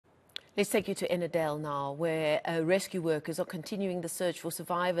Let's take you to Enadale now, where rescue workers are continuing the search for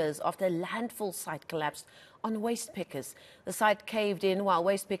survivors after a landfill site collapsed on waste pickers. The site caved in while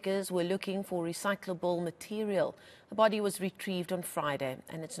waste pickers were looking for recyclable material. The body was retrieved on Friday,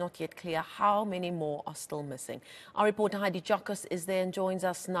 and it's not yet clear how many more are still missing. Our reporter Heidi Giokos is there and joins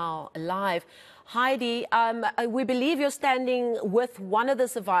us now live. Heidi, we believe you're standing with one of the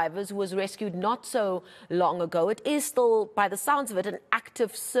survivors who was rescued not so long ago. It is still, by the sounds of it, an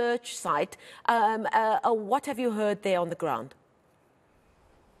active search site. What have you heard there on the ground?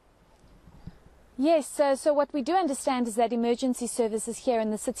 Yes, so what we do understand is that emergency services here in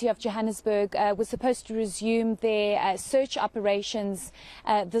the city of Johannesburg were supposed to resume their search operations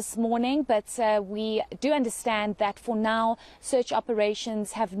this morning, but we do understand that for now search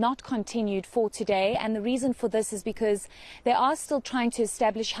operations have not continued for today, and the reason for this is because they are still trying to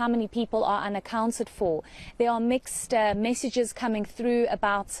establish how many people are unaccounted for. There are mixed messages coming through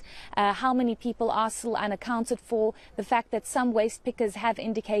about how many people are still unaccounted for. The fact that some waste pickers have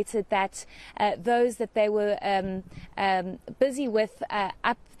indicated that those that they were busy with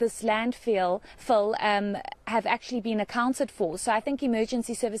up this landfill have actually been accounted for. So I think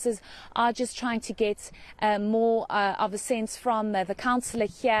emergency services are just trying to get more of a sense from the councillor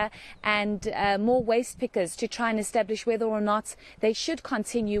here and more waste pickers to try and establish whether or not they should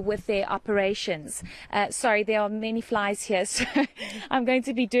continue with their operations. Sorry, there are many flies here, so I'm going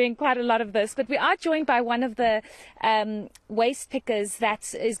to be doing quite a lot of this. But we are joined by one of the waste pickers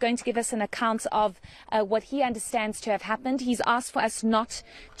that is going to give us an account of what he understands to have happened. He's asked for us not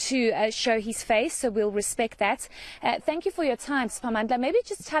to show his face, so we'll respect that. Thank you for your time, Spamandla. Maybe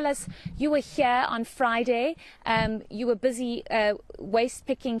just tell us, you were here on Friday, you were busy waste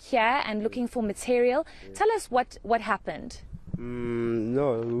picking here and looking for material. Tell us what happened.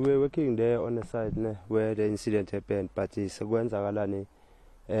 No, we were working there on the site where the incident happened, but it's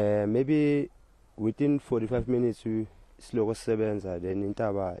maybe within 45 minutes we slow sebenza, then in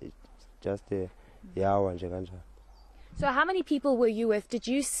Taba just a hour. So how many people were you with? Did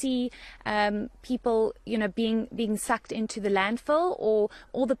you see people, being sucked into the landfill, or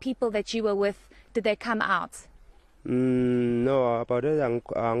all the people that you were with, did they come out? No, about it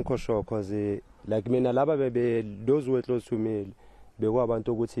I'm not sure, because like those who were close to me, they were about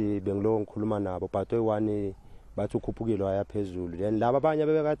to go to Bengaluru ngikhuluma nabo, but one bathi ukhuphukile waya phezulu. Then laba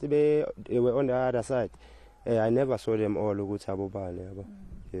abanye they were on the other side. I never saw them all ukuthi abobani yabo.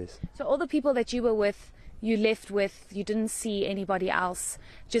 Yes. So all the people that you were with, you left with, you didn't see anybody else,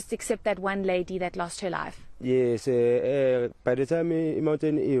 just except that one lady that lost her life? Yes, by the time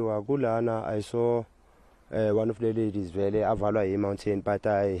mountain iwa kulana, I saw one of the ladies vele avalwa mountain, but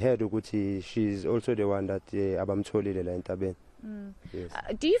I heard ukuthi she's also the one that abamtholile la entabeni. Yes.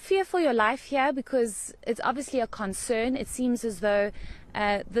 Do you fear for your life here? Because it's obviously a concern. It seems as though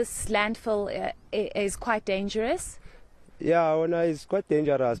this landfill is quite dangerous. Yeah, it's quite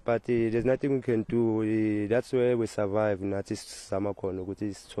dangerous, but there's nothing we can do. That's where we survive. Not is samakhono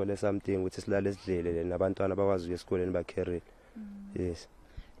ukuthi sithole something ukuthi silale sidlele nabantwana bakwazi esikoleni bacarry. Yes.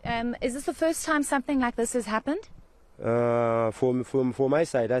 Is this the first time something like this has happened? For my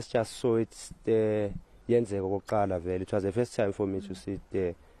side, that's just so it's the yenzeka kokuqala vele. It was the first time for me to see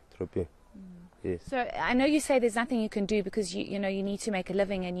the dropping. Yes. So I know you say there's nothing you can do because you need to make a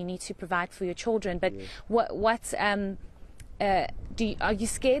living and you need to provide for your children. But yes. Are you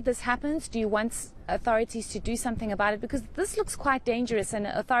scared this happens? Do you want authorities to do something about it? Because this looks quite dangerous, and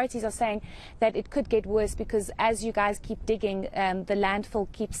authorities are saying that it could get worse because as you guys keep digging, the landfill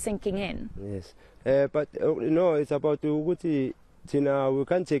keeps sinking in. Yes, but no, it's about we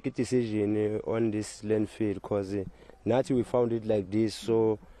can't take a decision on this landfill because now we found it like this,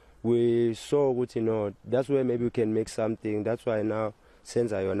 so we saw that's where maybe we can make something. That's why now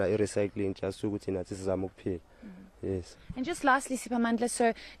since I want recycling just so this is a Yes. And just lastly, Sipamandla,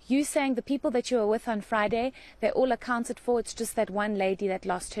 so you saying the people that you were with on Friday, they're all accounted for, it's just that one lady that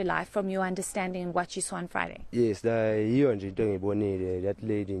lost her life, from your understanding and what you saw on Friday? Yes, that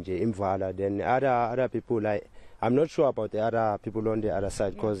lady imvala. Then other people, like, I'm not sure about the other people on the other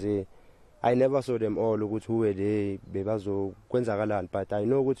side because I never saw them all who were there, but I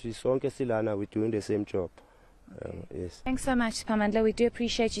know we're doing the same job. Yes. Thanks so much, Pamandla. We do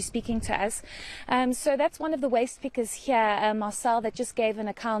appreciate you speaking to us. So that's one of the waste pickers here, Marcel, that just gave an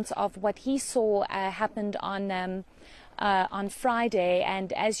account of what he saw happened on on Friday,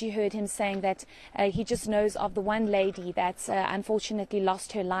 and as you heard him saying that he just knows of the one lady that unfortunately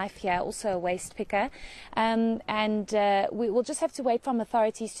lost her life here, also a waste picker, and we will just have to wait from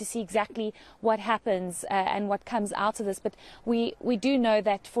authorities to see exactly what happens and what comes out of this. But we do know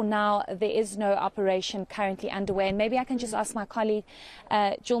that for now there is no operation currently underway, and maybe I can just ask my colleague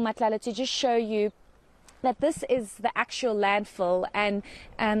Jewel Matlala to just show you that this is the actual landfill, and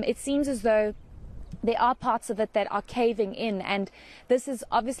it seems as though there are parts of it that are caving in, and this has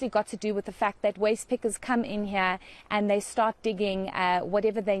obviously got to do with the fact that waste pickers come in here and they start digging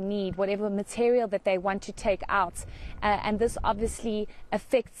whatever they need, whatever material that they want to take out, and this obviously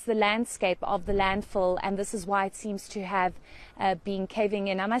affects the landscape of the landfill, and this is why it seems to have been caving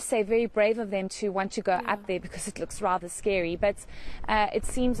in. I must say, very brave of them to want to go up there, because it looks rather scary, but it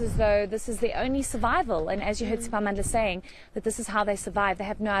seems as though this is their only survival, and as you heard Sipamandla saying, that this is how they survive. They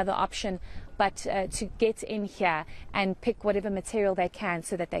have no other option but to get in here and pick whatever material they can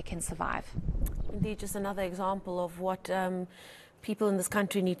so that they can survive. Indeed, just another example of what people in this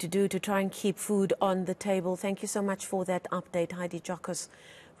country need to do to try and keep food on the table. Thank you so much for that update, Heidi Giokos,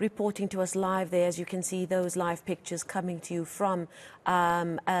 reporting to us live there. As you can see, those live pictures coming to you from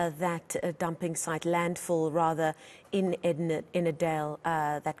that dumping site, landfill rather, in Edinedale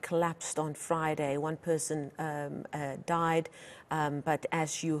that collapsed on Friday. One person died, but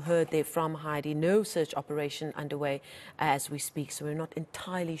as you heard there from Heidi, no search operation underway as we speak, so we're not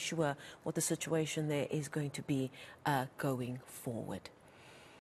entirely sure what the situation there is going to be going forward.